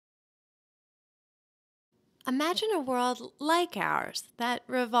Imagine a world like ours that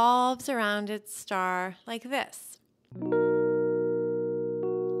revolves around its star like this.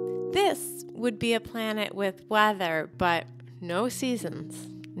 This would be a planet with weather, but no seasons,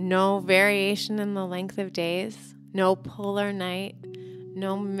 no variation in the length of days, no polar night,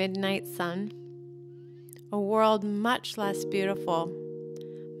 no midnight sun. A world much less beautiful,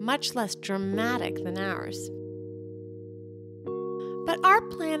 much less dramatic than ours. But our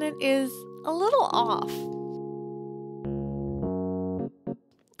planet is a little off.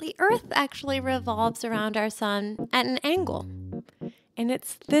 The Earth actually revolves around our sun at an angle. And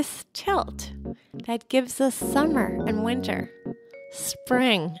it's this tilt that gives us summer and winter,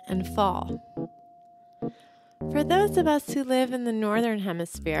 spring and fall. For those of us who live in the northern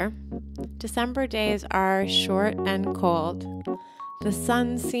hemisphere, December days are short and cold. The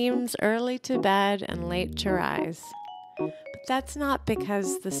sun seems early to bed and late to rise. But that's not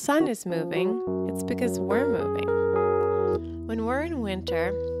because the sun is moving, it's because we're moving. When we're in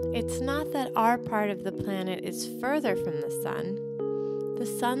winter, it's not that our part of the planet is further from the sun. The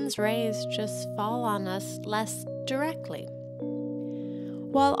sun's rays just fall on us less directly.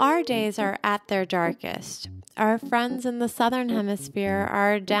 While our days are at their darkest, our friends in the southern hemisphere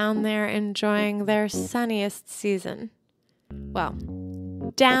are down there enjoying their sunniest season. Well,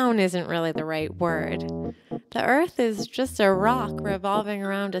 down isn't really the right word. The Earth is just a rock revolving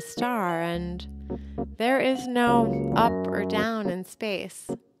around a star, and there is no up or down in space.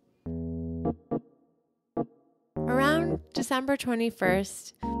 Around December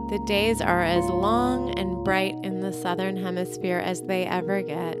 21st, the days are as long and bright in the southern hemisphere as they ever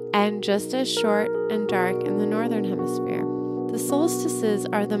get, and just as short and dark in the northern hemisphere. The solstices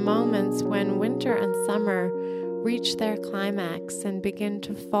are the moments when winter and summer reach their climax and begin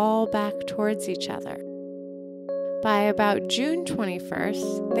to fall back towards each other. By about June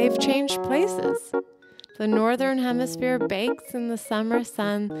 21st, they've changed places. The northern hemisphere bakes in the summer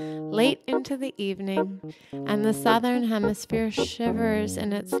sun late into the evening, and the southern hemisphere shivers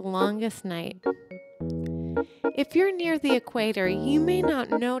in its longest night. If you're near the equator, you may not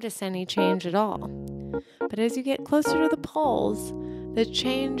notice any change at all. But as you get closer to the poles, the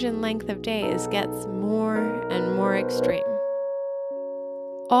change in length of days gets more and more extreme.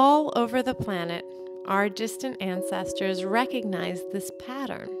 All over the planet, our distant ancestors recognized this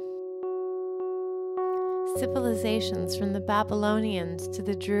pattern. Civilizations from the Babylonians to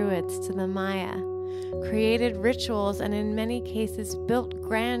the Druids to the Maya created rituals and in many cases built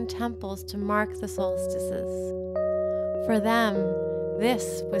grand temples to mark the solstices. For them,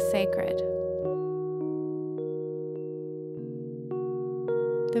 this was sacred.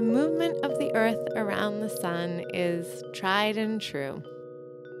 The movement of the Earth around the sun is tried and true.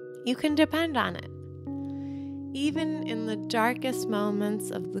 You can depend on it. Even in the darkest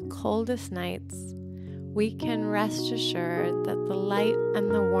moments of the coldest nights, we can rest assured that the light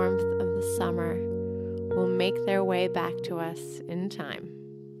and the warmth of the summer will make their way back to us in time.